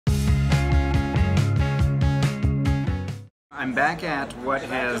I'm back at what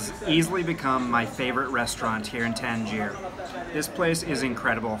has easily become my favorite restaurant here in Tangier. This place is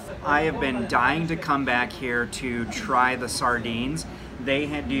incredible. I have been dying to come back here to try the sardines. They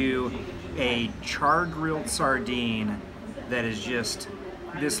do a char-grilled sardine that is just,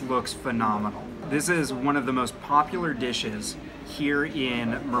 this looks phenomenal. This is one of the most popular dishes here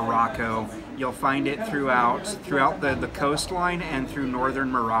in Morocco. You'll find it throughout the coastline and through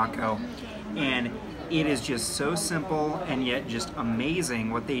northern Morocco. And it is just so simple and yet just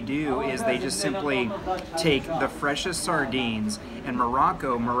amazing. What they do is they just simply take the freshest sardines, and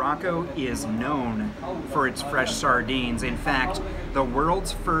Morocco is known for its fresh sardines. In fact, the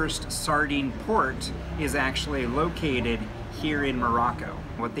world's first sardine port is actually located here in Morocco.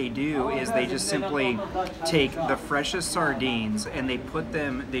 What they do is they just simply take the freshest sardines and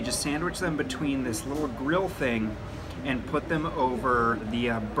they just sandwich them between this little grill thing and put them over the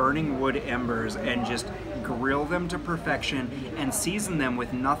burning wood embers and just grill them to perfection and season them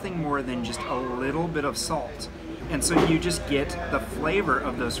with nothing more than just a little bit of salt. And so you just get the flavor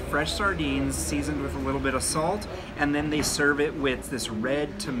of those fresh sardines seasoned with a little bit of salt, and then they serve it with this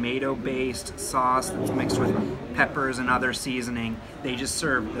red tomato-based sauce that's mixed with peppers and other seasoning. They just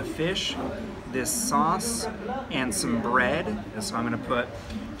serve the fish, this sauce, and some bread. So I'm gonna put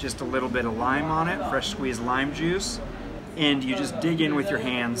just a little bit of lime on it, fresh squeezed lime juice, and you just dig in with your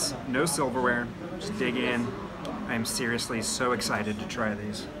hands, no silverware, just dig in. I'm seriously so excited to try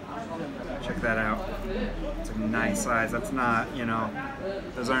these. Check that out. It's a nice size. That's not, you know,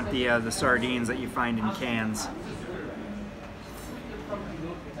 those aren't the sardines that you find in cans.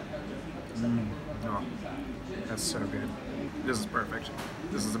 Oh, that's so good. This is perfect.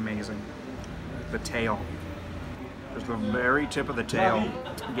 This is amazing. The tail. Just the very tip of the tail.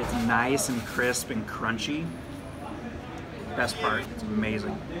 It gets nice and crisp and crunchy. Best part. It's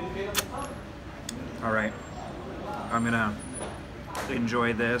amazing. All right. I'm gonna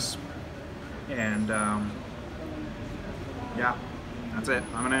enjoy this. And yeah, that's it.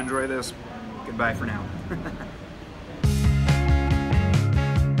 I'm gonna enjoy this. Goodbye for now.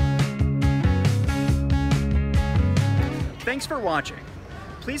 Thanks for watching.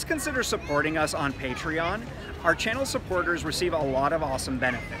 Please consider supporting us on Patreon. Our channel supporters receive a lot of awesome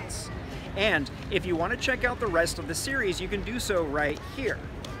benefits. And if you want to check out the rest of the series, you can do so right here.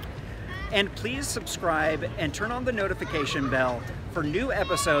 And please subscribe and turn on the notification bell for new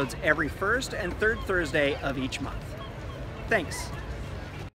episodes every first and third Thursday of each month. Thanks.